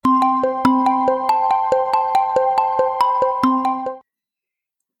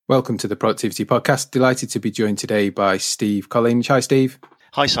Welcome to the Productivity Podcast. Delighted to be joined today by Steve Collinge. Hi, Steve.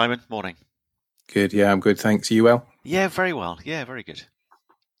 Hi, Simon. Morning. Good. Yeah, I'm good. Thanks. Are you well? Yeah, very well. Yeah, very good.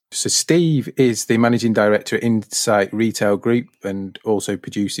 So Steve is the Managing Director at Insight Retail Group and also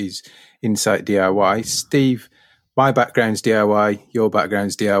produces Insight DIY. Steve, my background's DIY, your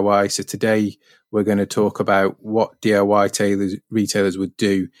background's DIY. So today we're going to talk about what DIY retailers would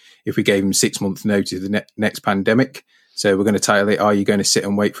do if we gave them 6 months notice of the next pandemic. So we're going to title it, Are You Going to Sit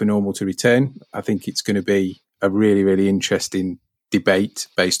and Wait for Normal to Return? I think it's going to be a really, really interesting debate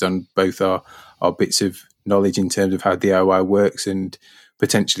based on both our bits of knowledge in terms of how DIY works and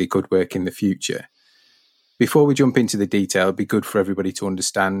potentially could work in the future. Before we jump into the detail, it'd be good for everybody to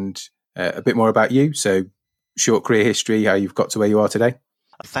understand a bit more about you. So short career history, how you've got to where you are today.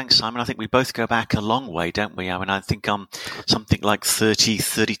 Thanks, Simon. I think we both go back a long way, don't we? I mean, I think I'm something like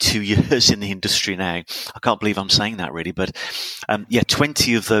 32 years in the industry now. I can't believe I'm saying that really, but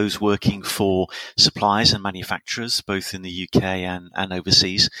 20 of those working for suppliers and manufacturers, both in the UK and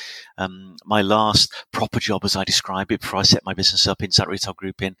overseas. My last proper job, as I describe it, before I set my business up, Insight Retail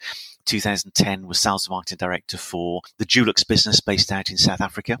Group in 2010, was Sales and Marketing Director for the Dulux business based out in South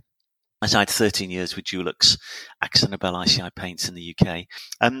Africa. I had 13 years with Dulux, AkzoNobel, ICI Paints in the UK.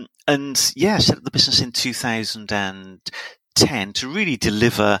 Set up the business in 2010 to really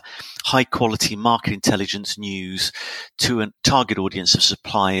deliver high quality market intelligence news to a target audience of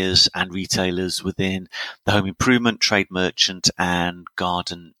suppliers and retailers within the home improvement, trade merchant and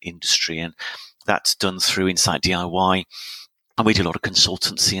garden industry. And that's done through Insight DIY. And we do a lot of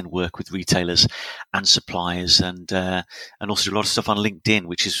consultancy and work with retailers and suppliers, and also do a lot of stuff on LinkedIn,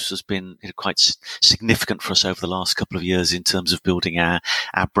 which has been quite significant for us over the last couple of years in terms of building our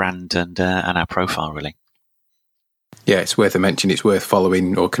brand and our profile, really. Yeah, it's worth a mention. It's worth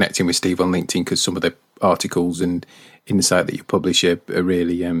following or connecting with Steve on LinkedIn because some of the articles and insight that you publish are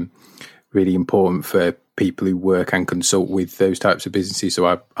really, really important for people who work and consult with those types of businesses.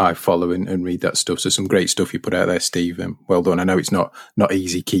 So I follow and read that stuff. So some great stuff you put out there, Steve. Well done. I know it's not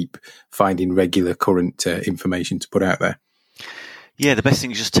easy. Keep finding regular current information to put out there. Yeah, the best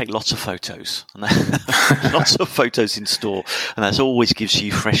thing is just take lots of photos, and lots of photos in store, and that always gives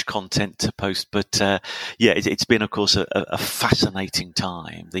you fresh content to post. But it's been, of course, a fascinating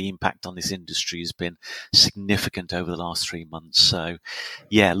time. The impact on this industry has been significant over the last 3 months. So,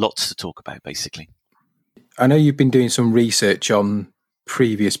 yeah, lots to talk about, basically. I know you've been doing some research on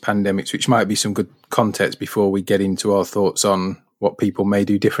previous pandemics, which might be some good context before we get into our thoughts on what people may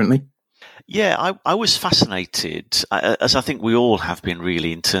do differently. Yeah, I was fascinated, as I think we all have been,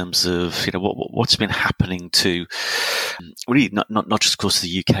 really, in terms of what's been happening to really not just, of course,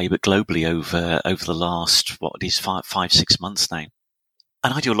 the UK, but globally over the last 5-6 months now.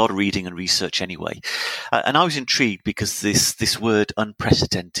 And I do a lot of reading and research anyway. And I was intrigued because this word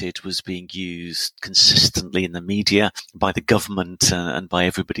unprecedented was being used consistently in the media by the government and by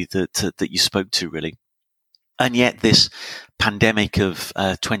everybody that you spoke to, really. And yet this pandemic of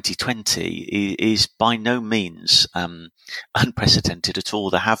 2020 is by no means unprecedented at all.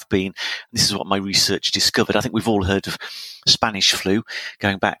 There have been, this is what my research discovered, I think we've all heard of Spanish flu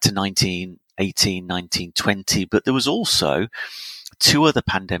going back to 1918, 1920, but there was also two other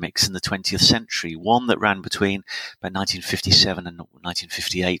pandemics in the 20th century, one that ran between about 1957 and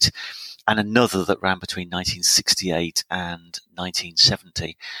 1958, and another that ran between 1968 and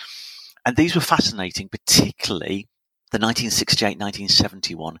 1970. And these were fascinating, particularly the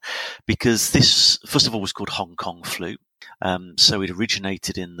 1968-1970 one, because this, first of all, was called Hong Kong flu. So it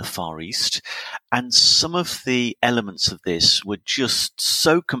originated in the Far East. And some of the elements of this were just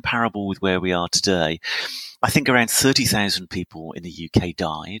so comparable with where we are today. I think around 30,000 people in the UK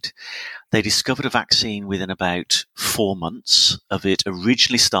died. They discovered a vaccine within about 4 months of it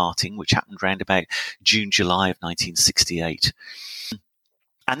originally starting, which happened around about June, July of 1968.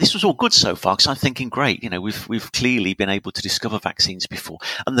 And this was all good so far, because I'm thinking, great, we've clearly been able to discover vaccines before.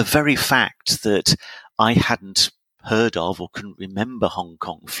 And the very fact that I hadn't heard of or couldn't remember Hong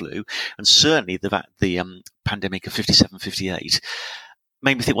Kong flu, and certainly the pandemic of 57, 58,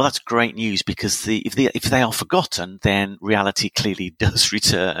 made me think, well, that's great news, because if they are forgotten, then reality clearly does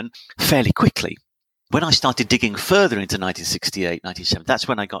return fairly quickly. When I started digging further into 1968, 1970, that's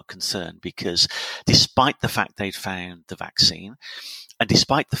when I got concerned, because despite the fact they'd found the vaccine, and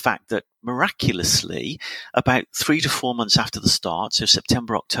despite the fact that miraculously, about 3 to 4 months after the start, so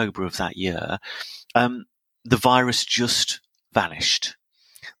September, October of that year, the virus just vanished.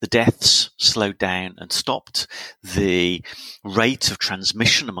 The deaths slowed down and stopped. The rate of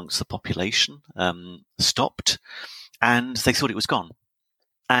transmission amongst the population stopped, and they thought it was gone.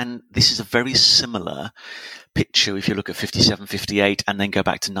 And this is a very similar picture if you look at 57, 58, and then go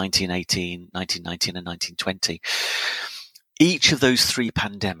back to 1918, 1919, and 1920. Each of those three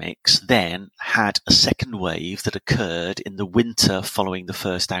pandemics then had a second wave that occurred in the winter following the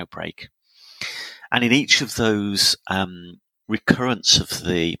first outbreak. And in each of those recurrence of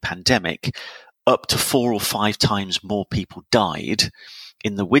the pandemic, up to 4 or 5 times more people died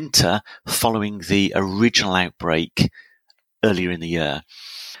in the winter following the original outbreak earlier in the year.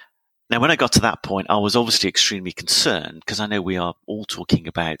 Now, when I got to that point, I was obviously extremely concerned because I know we are all talking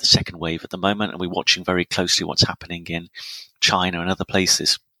about the second wave at the moment and we're watching very closely what's happening in China and other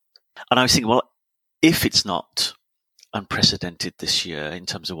places. And I was thinking, well, if it's not unprecedented this year in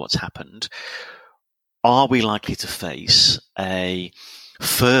terms of what's happened, are we likely to face a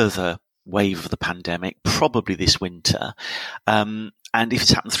further wave of the pandemic, probably this winter? And if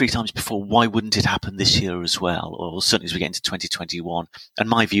it's happened 3 times before, why wouldn't it happen this year as well? Or certainly as we get into 2021. And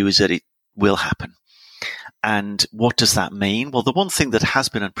my view is that it will happen. And what does that mean? Well, the one thing that has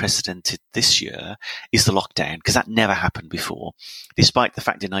been unprecedented this year is the lockdown, because that never happened before. Despite the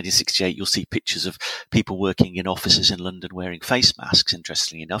fact in 1968, you'll see pictures of people working in offices in London wearing face masks,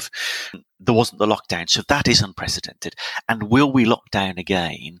 interestingly enough. There wasn't the lockdown. So that is unprecedented. And will we lock down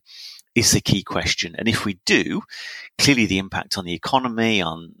again is the key question. And if we do, clearly the impact on the economy,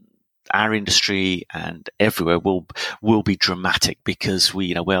 on our industry and everywhere will be dramatic, because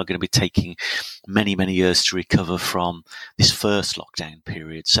we are going to be taking many, many years to recover from this first lockdown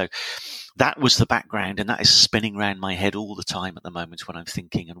period. So that was the background, and that is spinning around my head all the time at the moment when I'm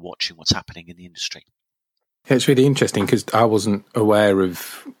thinking and watching what's happening in the industry. It's really interesting because I wasn't aware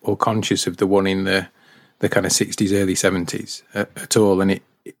of or conscious of the one in the kind of 60s, early 70s at all. And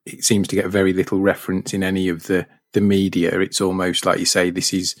it seems to get very little reference in any of the media. It's almost like you say,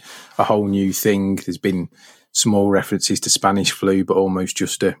 this is a whole new thing. There's been small references to Spanish flu, but almost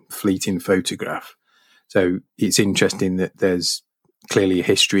just a fleeting photograph. So it's interesting that there's clearly a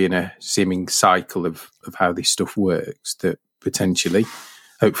history and a seeming cycle of how this stuff works that potentially,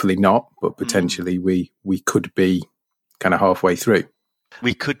 hopefully not, but potentially we could be kind of halfway through.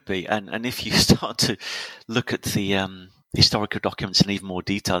 We could be. And if you start to look at the historical documents in even more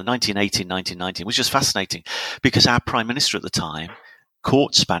detail, 1918, 1919 was just fascinating because our Prime Minister at the time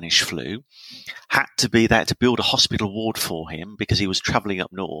caught Spanish flu, they had to build a hospital ward for him because he was travelling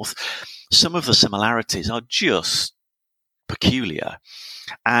up north. Some of the similarities are just peculiar.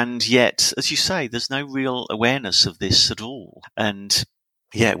 And yet, as you say, there's no real awareness of this at all. And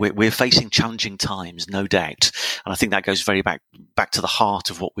yeah, we're facing challenging times, no doubt. And I think that goes very back to the heart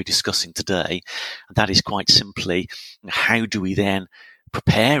of what we're discussing today. And that is quite simply, how do we then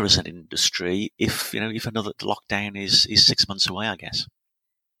prepare as an industry if another lockdown is 6 months away, I guess.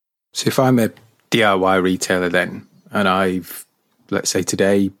 So if I'm a DIY retailer then, and I've, let's say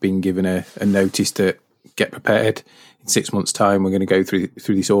today, been given a notice to get prepared, in 6 months' time, we're going to go through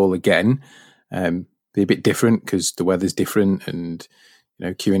this all again. Be a bit different because the weather's different, and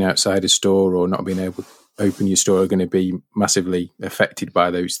queuing outside a store or not being able to open your store are going to be massively affected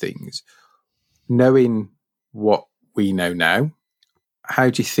by those things. Knowing what we know now, how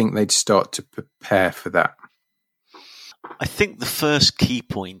do you think they'd start to prepare for that? I think the first key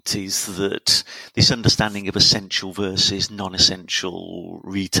point is that this understanding of essential versus non-essential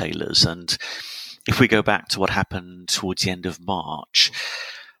retailers. And if we go back to what happened towards the end of March,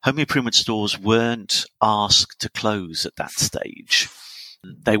 home improvement stores weren't asked to close at that stage.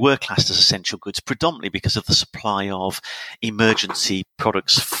 They were classed as essential goods, predominantly because of the supply of emergency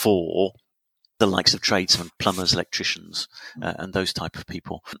products for the likes of tradesmen, plumbers, electricians, and those type of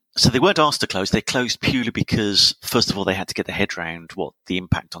people. So they weren't asked to close. They closed purely because, first of all, they had to get their head around what the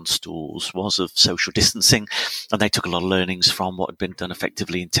impact on stores was of social distancing. And they took a lot of learnings from what had been done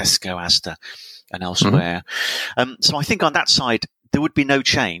effectively in Tesco, Asda, and elsewhere. Mm-hmm. So I think on that side, there would be no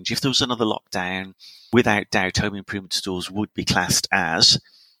change. If there was another lockdown, without doubt, home improvement stores would be classed as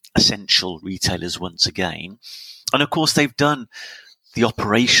essential retailers once again. And of course, they've done the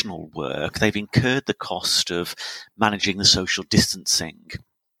operational work. They've incurred the cost of managing the social distancing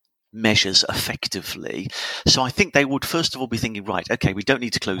measures effectively. So I think they would first of all be thinking, right, okay, we don't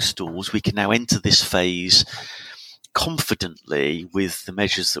need to close stores. We can now enter this phase confidently with the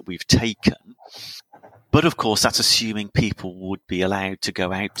measures that we've taken. But of course, that's assuming people would be allowed to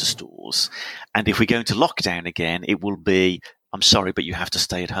go out to stores. And if we go into lockdown again, it will be, I'm sorry, but you have to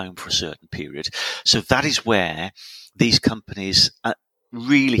stay at home for a certain period. So that is where these companies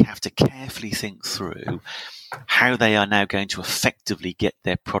really have to carefully think through how they are now going to effectively get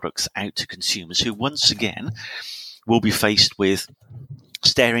their products out to consumers who, once again, will be faced with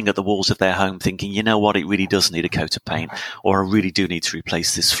staring at the walls of their home thinking, you know what, it really does need a coat of paint, or I really do need to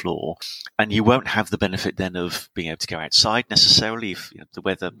replace this floor. And you won't have the benefit then of being able to go outside necessarily if the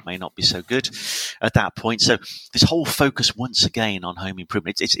weather may not be so good at that point. So this whole focus once again on home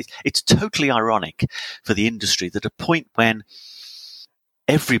improvement, it's totally ironic for the industry that at a point when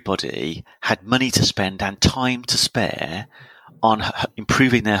everybody had money to spend and time to spare on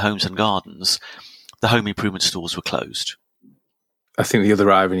improving their homes and gardens, the home improvement stores were closed. I think the other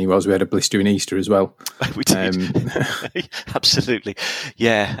irony was we had a blistering Easter as well. We did. Absolutely.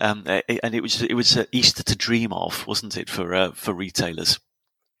 Yeah. And it was Easter to dream of, wasn't it, for retailers?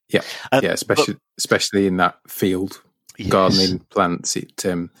 Yeah. Especially in that field, yes. Gardening, plants.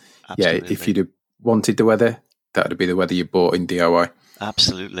 If you'd have wanted the weather, that would be the weather you bought in DIY.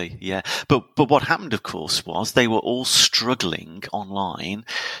 Absolutely, yeah. But what happened, of course, was they were all struggling online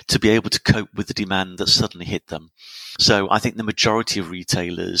to be able to cope with the demand that suddenly hit them. So I think the majority of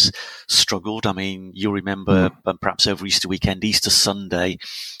retailers struggled. I mean, you'll remember perhaps over Easter weekend, Easter Sunday,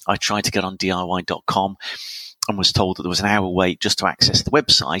 I tried to get on DIY.com and was told that there was an hour wait just to access the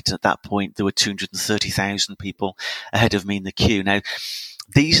website. And at that point, there were 230,000 people ahead of me in the queue. Now,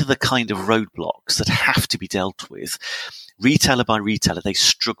 these are the kind of roadblocks that have to be dealt with. Retailer by retailer, they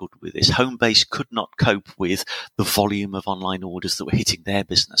struggled with this. Homebase could not cope with the volume of online orders that were hitting their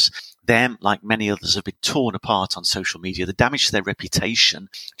business. Them, like many others, have been torn apart on social media. The damage to their reputation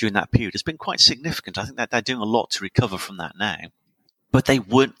during that period has been quite significant. I think that they're doing a lot to recover from that now. But they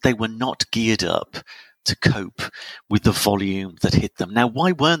were not geared up to cope with the volume that hit them. Now,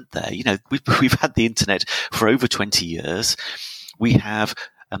 why weren't they? We've had the internet for over 20 years. We have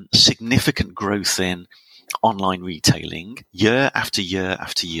significant growth in online retailing year after year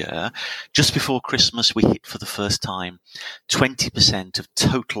after year. Just before Christmas, we hit for the first time 20% of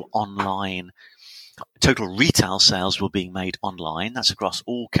total retail sales were being made online. That's across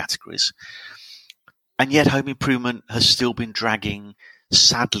all categories. And yet home improvement has still been dragging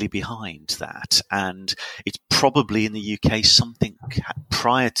sadly behind that. And it's probably in the UK something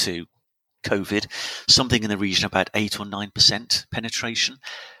prior to COVID, something in the region of about 8 or 9% penetration.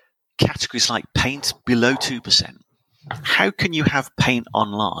 Categories like paint below 2%. How can you have paint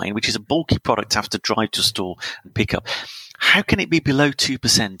online, which is a bulky product to have to drive to a store and pick up? How can it be below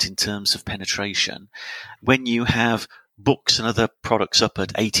 2% in terms of penetration when you have books and other products up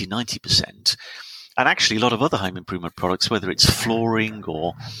at 80, 90%? And actually a lot of other home improvement products, whether it's flooring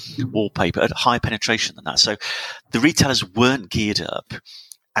or wallpaper, at higher penetration than that. So the retailers weren't geared up.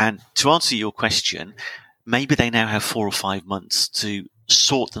 And to answer your question, maybe they now have 4 or 5 months to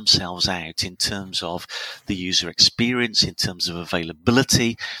sort themselves out in terms of the user experience, in terms of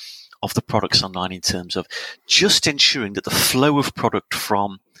availability of the products online, in terms of just ensuring that the flow of product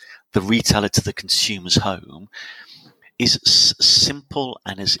from the retailer to the consumer's home is simple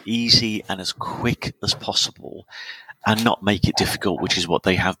and as easy and as quick as possible and not make it difficult, which is what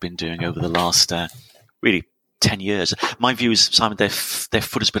they have been doing over the last really 10 years. My view is, Simon, their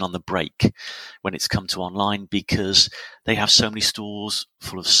foot has been on the brake when it's come to online because they have so many stores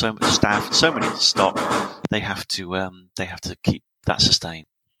full of so much staff, so many stock. They have to keep that sustained.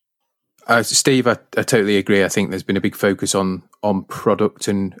 Steve, I totally agree. I think there's been a big focus on product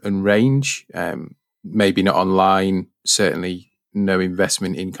and range. Maybe not online, certainly no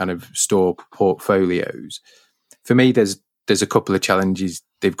investment in kind of store portfolios. For me, there's a couple of challenges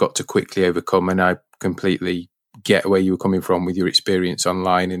they've got to quickly overcome, and I completely get where you were coming from with your experience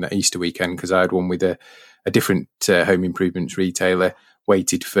online in that Easter weekend, because I had one with a different home improvements retailer,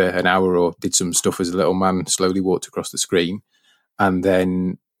 waited for an hour or did some stuff as a little man, slowly walked across the screen, and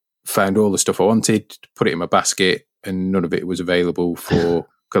then found all the stuff I wanted, put it in my basket, and none of it was available for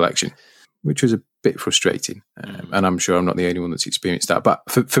collection, which was a bit frustrating. And I'm sure I'm not the only one that's experienced that. But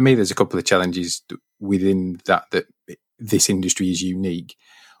for me, there's a couple of challenges within that this industry is unique.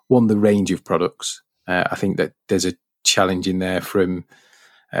 One, the range of products. I think that there's a challenge in there from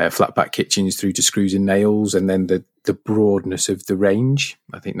flat back kitchens through to screws and nails, and then the broadness of the range.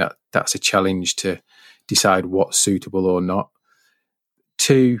 I think that's a challenge to decide what's suitable or not.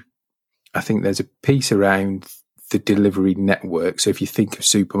 Two, I think there's a piece around the delivery network. So if you think of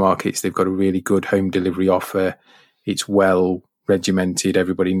supermarkets, they've got a really good home delivery offer. It's well regimented.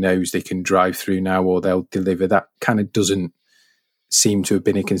 Everybody knows they can drive through now or they'll deliver. That kind of doesn't seem to have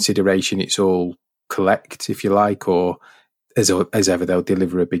been a consideration. It's all collect, if you like, or as ever, they'll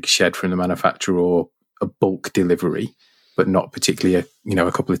deliver a big shed from the manufacturer or a bulk delivery, but not particularly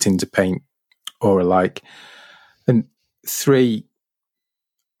a couple of tins of paint or alike. And three,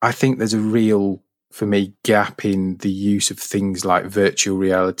 I think there's a real, for me, gap in the use of things like virtual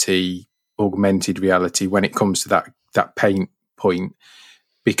reality, augmented reality when it comes to that paint point,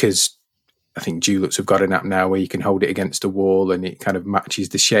 because I think Dulux have got an app now where you can hold it against a wall and it kind of matches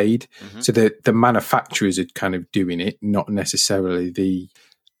the shade. Mm-hmm. So the manufacturers are kind of doing it, not necessarily the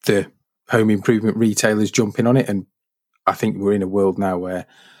home improvement retailers jumping on it. And I think we're in a world now where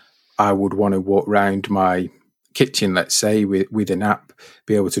I would want to walk around my kitchen, let's say, with an app,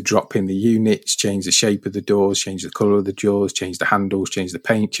 be able to drop in the units, change the shape of the doors, change the colour of the doors, change the handles, change the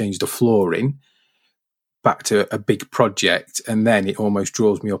paint, change the flooring, back to a big project. And then it almost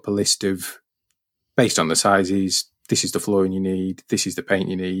draws me up a list of, based on the sizes, this is the flooring you need, this is the paint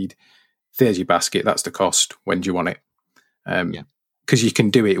you need, there's your basket, that's the cost, when do you want it? Because you can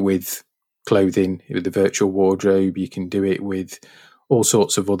do it with clothing, with the virtual wardrobe, you can do it with all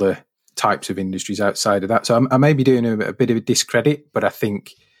sorts of other types of industries outside of that. So I may be doing a bit of a discredit, but I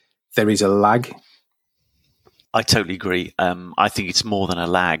think there is a lag. I totally agree. I think it's more than a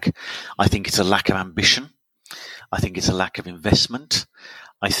lag. I think it's a lack of ambition. I think it's a lack of investment.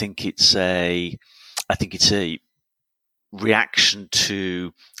 I think it's a reaction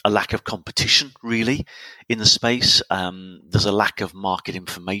to a lack of competition, really, in the space. There's a lack of market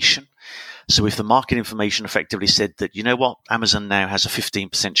information. So if the market information effectively said that, you know what, Amazon now has a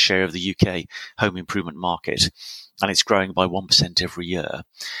 15% share of the UK home improvement market, and it's growing by 1% every year,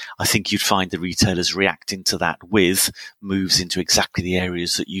 I think you'd find the retailers reacting to that with moves into exactly the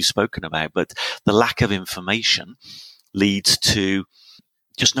areas that you've spoken about. But the lack of information leads to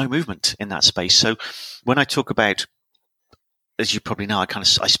just no movement in that space. So when I talk about, as you probably know,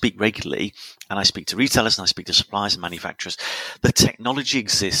 I speak regularly, and I speak to retailers and I speak to suppliers and manufacturers. The technology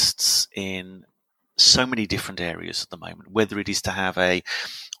exists in so many different areas at the moment, whether it is to have a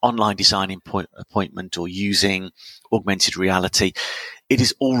online design appointment or using augmented reality. It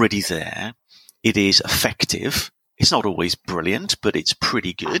is already there. It is effective. It's not always brilliant, but it's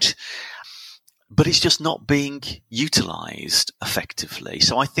pretty good. But it's just not being utilized effectively.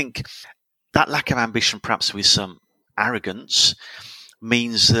 So I think that lack of ambition, perhaps with some arrogance,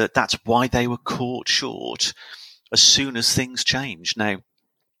 means that that's why they were caught short as soon as things changed. Now,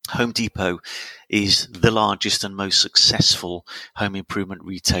 Home Depot is the largest and most successful home improvement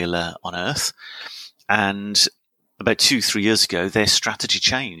retailer on earth. And about 2-3 years ago, their strategy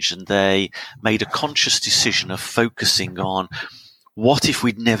changed and they made a conscious decision of focusing on, what if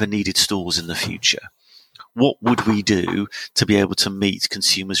we'd never needed stores in the future? What would we do to be able to meet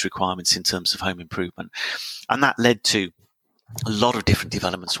consumers' requirements in terms of home improvement? And that led to a lot of different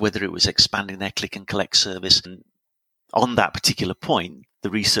developments, whether it was expanding their click and collect service. And on that particular point, the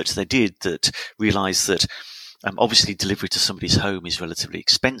research they did that realized that obviously delivery to somebody's home is relatively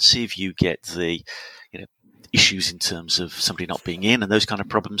expensive. You get the issues in terms of somebody not being in and those kind of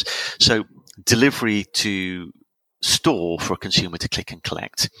problems. So delivery to store for a consumer to click and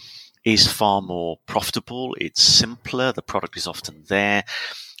collect is far more profitable. It's simpler. The product is often there.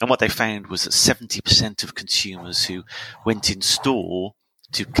 And what they found was that 70% of consumers who went in store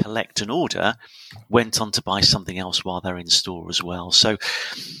to collect an order went on to buy something else while they're in store as well. So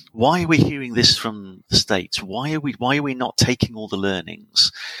why are we hearing this from the States? Why are we not taking all the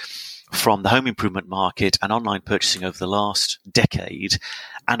learnings from the home improvement market and online purchasing over the last decade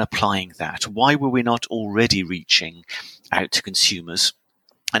and applying that? Why were we not already reaching out to consumers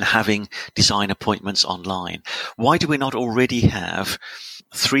and having design appointments online? Why do we not already have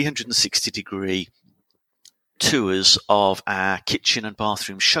 360-degree tours of our kitchen and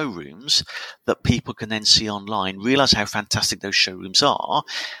bathroom showrooms that people can then see online, realize how fantastic those showrooms are,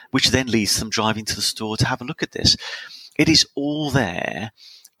 which then leads them driving to the store to have a look at this? It is all there.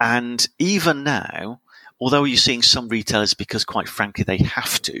 And even now, although you're seeing some retailers, because quite frankly, they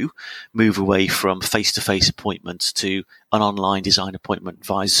have to move away from face-to-face appointments to an online design appointment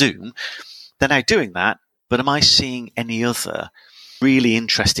via Zoom, they're now doing that. But am I seeing any other really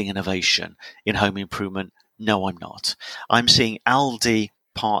interesting innovation in home improvement? No, I'm not. I'm seeing Aldi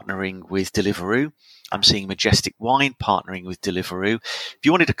partnering with Deliveroo. I'm seeing Majestic Wine partnering with Deliveroo. If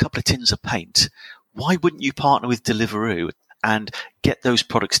you wanted a couple of tins of paint, why wouldn't you partner with Deliveroo and get those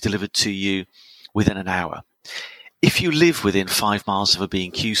products delivered to you within an hour? If you live within 5 miles of a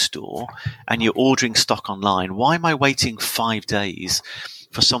B&Q store and you're ordering stock online, why am I waiting 5 days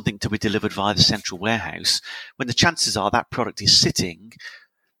for something to be delivered via the central warehouse when the chances are that product is sitting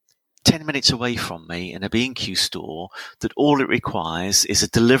 10 minutes away from me in a B&Q store, that all it requires is a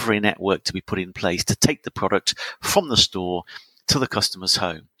delivery network to be put in place to take the product from the store to the customer's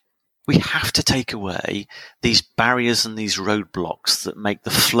home? We have to take away these barriers and these roadblocks that make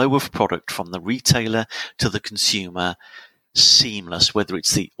the flow of product from the retailer to the consumer seamless, whether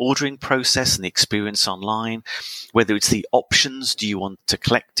it's the ordering process and the experience online, whether it's the options. Do you want to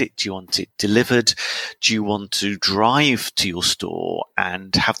collect it? Do you want it delivered? Do you want to drive to your store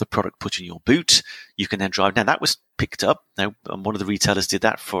and have the product put in your boot? You can then drive. Now, that was picked up. Now, one of the retailers did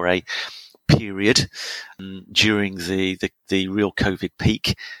that for a period during the real COVID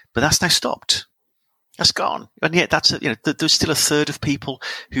peak, but that's now stopped. That's gone. And yet there's still a third of people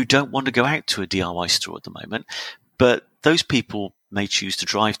who don't want to go out to a DIY store at the moment, but those people may choose to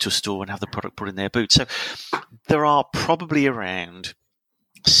drive to a store and have the product put in their boot. So there are probably around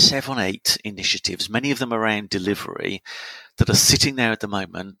 7, 8 initiatives, many of them around delivery, that are sitting there at the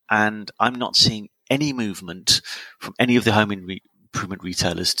moment, and I'm not seeing any movement from any of the home improvement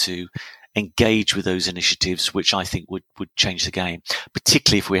retailers to engage with those initiatives, which I think would change the game,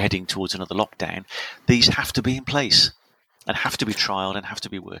 particularly if we're heading towards another lockdown. These have to be in place and have to be trialled and have to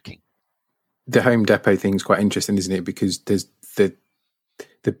be working. The Home Depot thing's quite interesting, isn't it? Because there's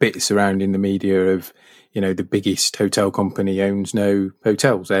the bit surrounding the media of, the biggest hotel company owns no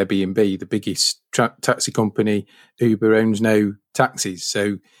hotels, Airbnb, the biggest taxi company, Uber, owns no taxis.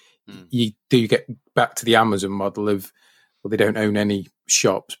 So you do get back to the Amazon model of, well, they don't own any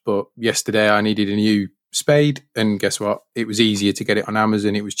shops, but yesterday I needed a new spade, and guess what? It was easier to get it on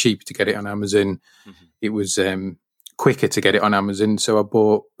Amazon. It was cheaper to get it on Amazon. Mm-hmm. It was quicker to get it on Amazon. So I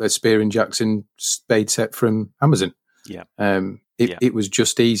bought a Spear & Jackson spade set from Amazon. Yeah. It was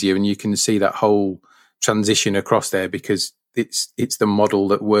just easier, and you can see that whole transition across there because it's the model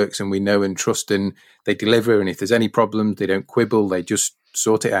that works and we know and trust, and they deliver. And if there's any problems, they don't quibble. They just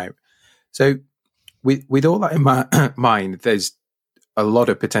sort it out. So with all that in mind, there's a lot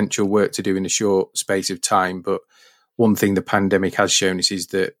of potential work to do in a short space of time. But one thing the pandemic has shown us is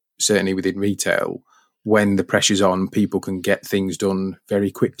that certainly within retail, when the pressure's on, people can get things done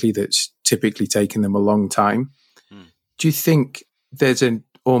very quickly that's typically taken them a long time. Do you think there's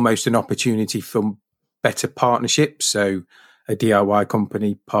almost an opportunity for better partnerships? So a DIY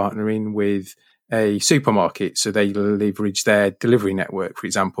company partnering with a supermarket so they leverage their delivery network, for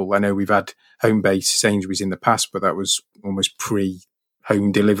example. I know we've had Homebase Sainsbury's in the past, but that was almost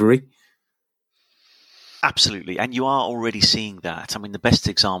pre-home delivery. Absolutely. And you are already seeing that. I mean, the best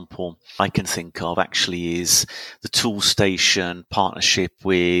example I can think of actually is the Toolstation partnership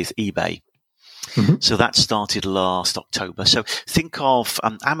with eBay. Mm-hmm. So that started last October. So think of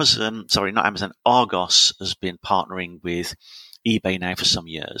Argos has been partnering with eBay now for some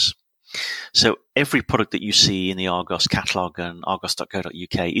years. So every product that you see in the Argos catalogue and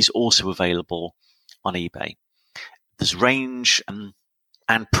argos.co.uk is also available on eBay. There's range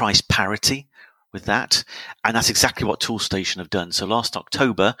and price parity with that. And that's exactly what Toolstation have done. So last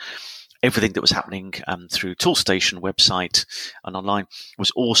October, everything that was happening through Toolstation website and online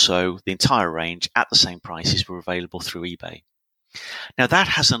was also the entire range at the same prices were available through eBay. Now that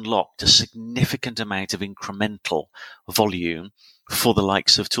has unlocked a significant amount of incremental volume for the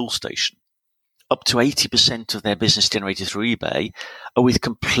likes of Toolstation. Up to 80% of their business generated through eBay are with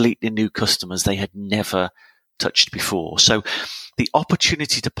completely new customers they had never touched before. So the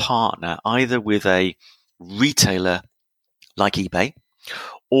opportunity to partner either with a retailer like eBay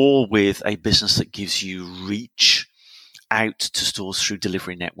or with a business that gives you reach out to stores through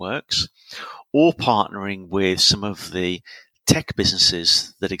delivery networks, or partnering with some of the tech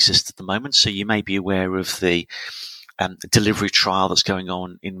businesses that exist at the moment. So you may be aware of the delivery trial that's going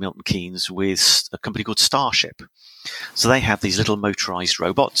on in Milton Keynes with a company called Starship. So they have these little motorized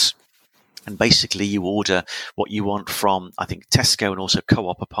robots, and basically you order what you want from, I think, Tesco, and also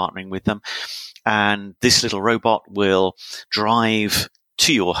Co-op are partnering with them. And this little robot will drive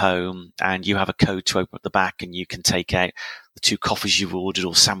to your home, and you have a code to open up the back, and you can take out the 2 coffees you've ordered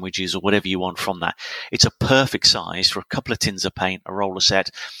or sandwiches or whatever you want from that. It's a perfect size for a couple of tins of paint, a roller set,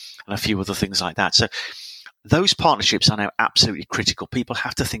 and a few other things like that. So those partnerships are now absolutely critical. People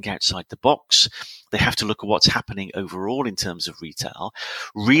have to think outside the box. They have to look at what's happening overall in terms of retail.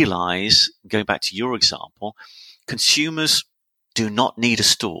 Realize, going back to your example, consumers do not need a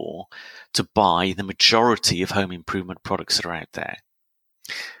store to buy the majority of home improvement products that are out there.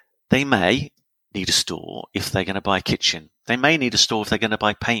 They may need a store if they're going to buy a kitchen. They may need a store if they're going to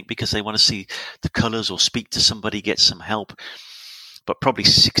buy paint because they want to see the colors or speak to somebody, get some help. But probably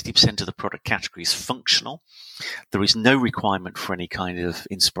 60% of the product category is functional. There is no requirement for any kind of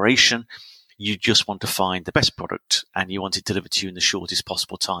inspiration. You just want to find the best product and you want it delivered to you in the shortest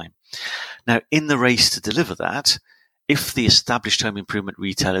possible time. Now, in the race to deliver that, if the established home improvement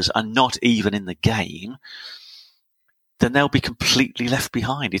retailers are not even in the game, then they'll be completely left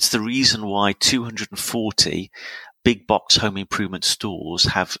behind. It's the reason why 240 big box home improvement stores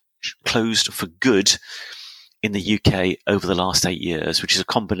have closed for good in the UK over the last 8 years, which is a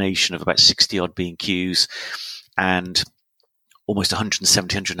combination of about 60 odd B&Qs and almost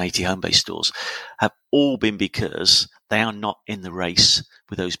 170, 180 home-based stores, have all been because they are not in the race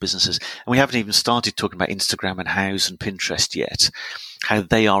with those businesses. And we haven't even started talking about Instagram and Houzz and Pinterest yet, how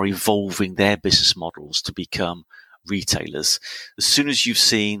they are evolving their business models to become retailers. As soon as you've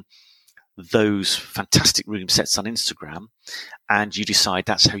seen those fantastic room sets on Instagram and you decide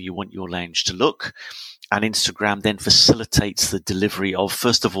that's how you want your lounge to look, and Instagram then facilitates the delivery of,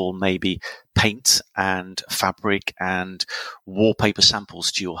 first of all, maybe paint and fabric and wallpaper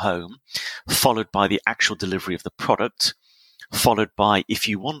samples to your home, followed by the actual delivery of the product, followed by, if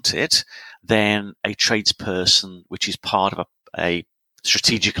you want it, then a tradesperson, which is part of a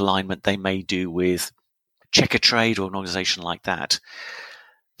strategic alignment they may do with Checkatrade or an organization like that,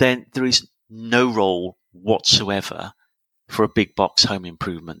 then there is no role whatsoever for a big box home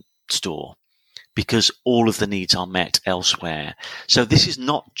improvement store, because all of the needs are met elsewhere. So this is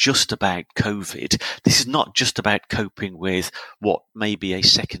not just about COVID. This is not just about coping with what may be a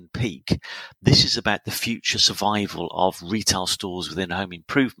second peak. This is about the future survival of retail stores within home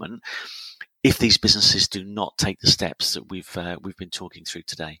improvement if these businesses do not take the steps that we've been talking through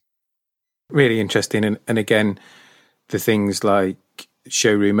today. Really interesting. And again, the things like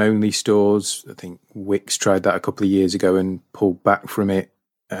showroom only stores, I think Wickes tried that a couple of years ago and pulled back from it.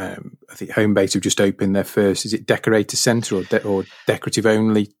 I think Homebase have just opened their first, is it Decorator Centre or Decorative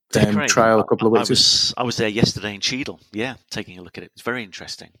Only trial a couple of weeks ago? I was there yesterday in Cheadle, taking a look at it. It's very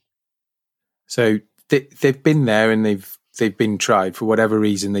interesting. So they've been there and they've been tried. For whatever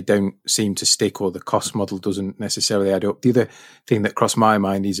reason, they don't seem to stick, or the cost model doesn't necessarily add up. The other thing that crossed my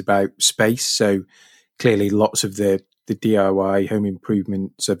mind is about space. So clearly lots of the DIY home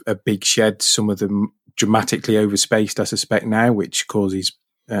improvements are big sheds, some of them dramatically overspaced, I suspect now, which causes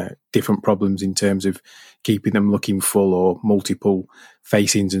different problems in terms of keeping them looking full, or multiple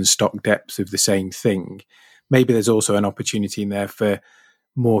facings and stock depths of the same thing. Maybe there's also an opportunity in there for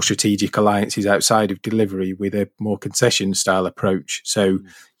more strategic alliances outside of delivery with a more concession style approach. So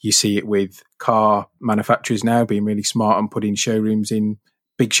you see it with car manufacturers now being really smart and putting showrooms in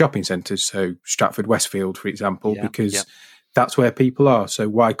big shopping centres. So Stratford Westfield, for example, because that's where people are. So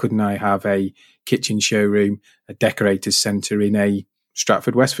why couldn't I have a kitchen showroom, a decorator's centre in a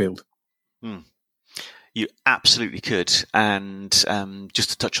Stratford Westfield? You absolutely could. And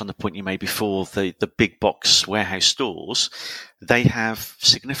just to touch on the point you made before, the big box warehouse stores, they have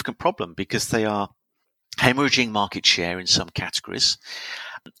significant problem because they are hemorrhaging market share in some categories.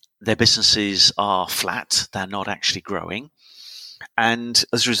 Their businesses are flat. They're not actually growing. And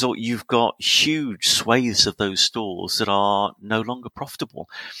as a result, you've got huge swathes of those stores that are no longer profitable.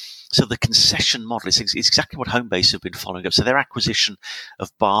 So the concession model is exactly what Homebase have been following up. So their acquisition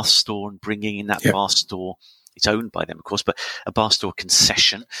of Bath Store and bringing in that Bath Store, it's owned by them, of course, but a Bath Store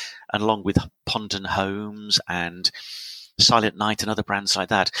concession, and along with Pondon Homes and Silent Night and other brands like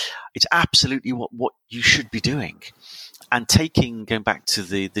that, it's absolutely what you should be doing. And going back to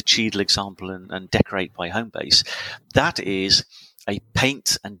the Cheadle example and Decorate by Homebase, that is a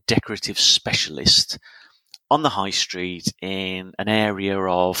paint and decorative specialist on the high street in an area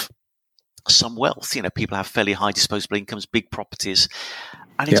of some wealth. People have fairly high disposable incomes, big properties,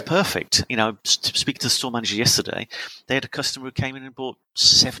 and it's perfect. Speaking to the store manager yesterday, they had a customer who came in and bought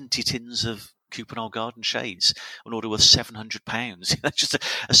 70 tins of Coupenol garden shades, an order worth £700. That's just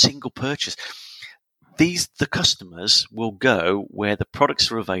a single purchase. The customers will go where the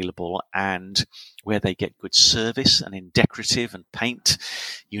products are available and where they get good service. And in decorative and paint,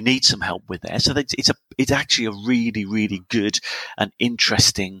 you need some help with there. So it's actually a really, really good and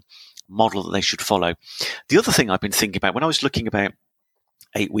interesting model that they should follow. The other thing I've been thinking about, when I was looking about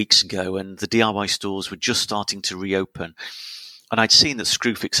 8 weeks ago and the DIY stores were just starting to reopen, and I'd seen that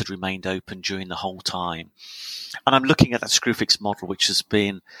Screwfix had remained open during the whole time. And I'm looking at that Screwfix model, which has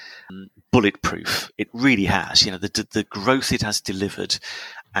been bulletproof. It really has. The growth it has delivered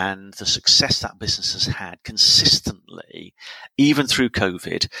and the success that business has had consistently, even through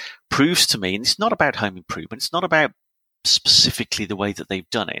COVID, proves to me, and it's not about home improvement, it's not about specifically the way that they've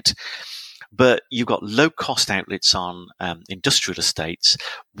done it, but you've got low-cost outlets on industrial estates.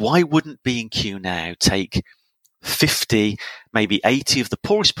 Why wouldn't B&Q now take 50, maybe 80 of the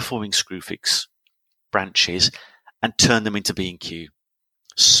poorest performing Screwfix branches and turn them into B&Q?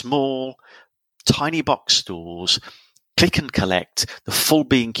 Small, tiny box stores, click and collect, the full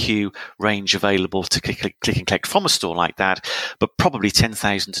B&Q range available to click and collect from a store like that, but probably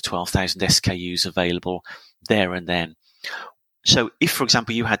 10,000 to 12,000 SKUs available there and then. So if, for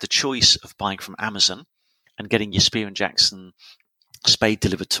example, you had the choice of buying from Amazon and getting your Spear & Jackson spade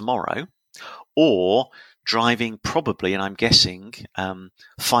delivered tomorrow, or driving probably, and I'm guessing,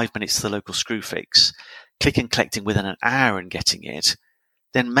 5 minutes to the local Screwfix, click and collecting within an hour and getting it,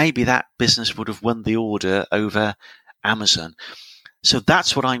 then maybe that business would have won the order over Amazon. So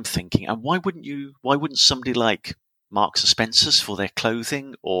that's what I'm thinking. And why wouldn't somebody like Marks and Spencer's for their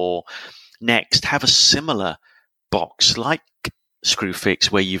clothing, or Next have a similar box like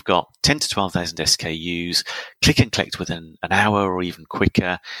Screwfix, where you've got 10 to 12,000 SKUs, click and collect within an hour or even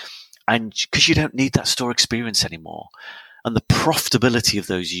quicker, and because you don't need that store experience anymore, and the profitability of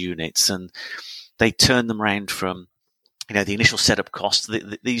those units, and they turn them around from the initial setup cost.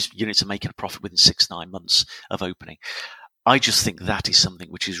 These units are making a profit within 6-9 months of opening. I just think that is something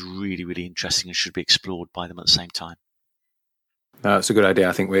which is really, really interesting and should be explored by them at the same time. No, that's a good idea.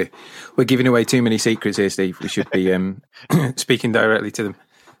 I think we're giving away too many secrets here, Steve. We should be speaking directly to them.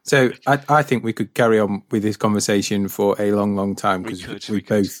 So I think we could carry on with this conversation for a long, long time, because we're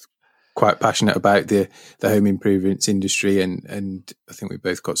both quite passionate about the home improvements industry, and I think we've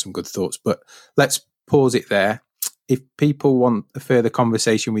both got some good thoughts. But let's pause it there. If people want a further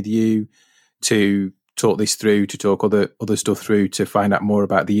conversation with you to talk this through, to talk other stuff through, to find out more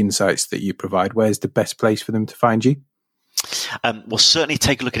about the insights that you provide, where's the best place for them to find you? Well, certainly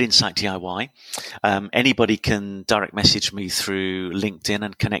take a look at Insight DIY. Anybody can direct message me through LinkedIn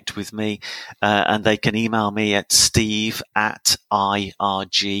and connect with me, and they can email me at steve@irg.co.uk.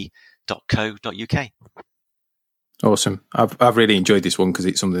 Awesome. I've really enjoyed this one because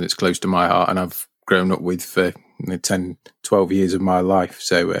it's something that's close to my heart and I've grown up with for 10, 12 years of my life.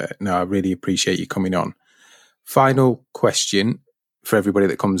 So no, I really appreciate you coming on. Final question for everybody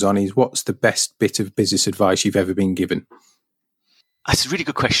that comes on is, what's the best bit of business advice you've ever been given? That's a really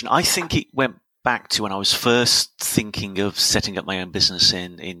good question. I think it went back to when I was first thinking of setting up my own business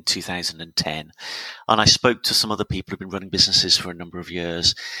in 2010. And I spoke to some other people who've been running businesses for a number of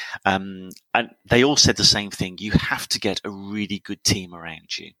years. And they all said the same thing. You have to get a really good team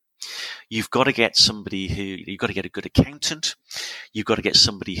around you. You've got to get you've got to get a good accountant. You've got to get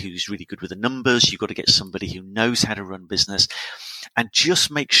somebody who's really good with the numbers. You've got to get somebody who knows how to run business, and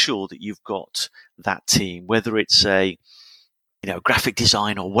just make sure that you've got that team, whether it's a graphic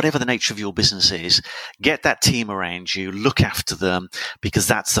design or whatever the nature of your business is. Get that team around you, look after them, because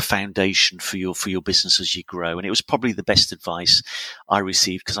that's the foundation for your business as you grow. And it was probably the best advice I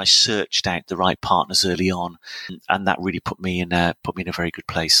received, because I searched out the right partners early on, and that really put me in a very good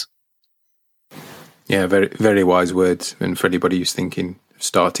place. Yeah, very, very wise words. And for anybody who's thinking of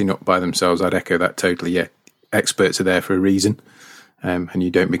starting up by themselves, I'd echo that totally. Yeah, experts are there for a reason, and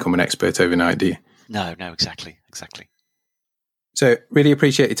you don't become an expert overnight, do you? No, exactly. So really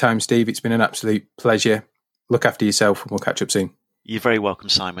appreciate your time, Steve. It's been an absolute pleasure. Look after yourself, and we'll catch up soon. You're very welcome,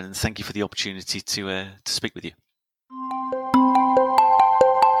 Simon, and thank you for the opportunity to speak with you.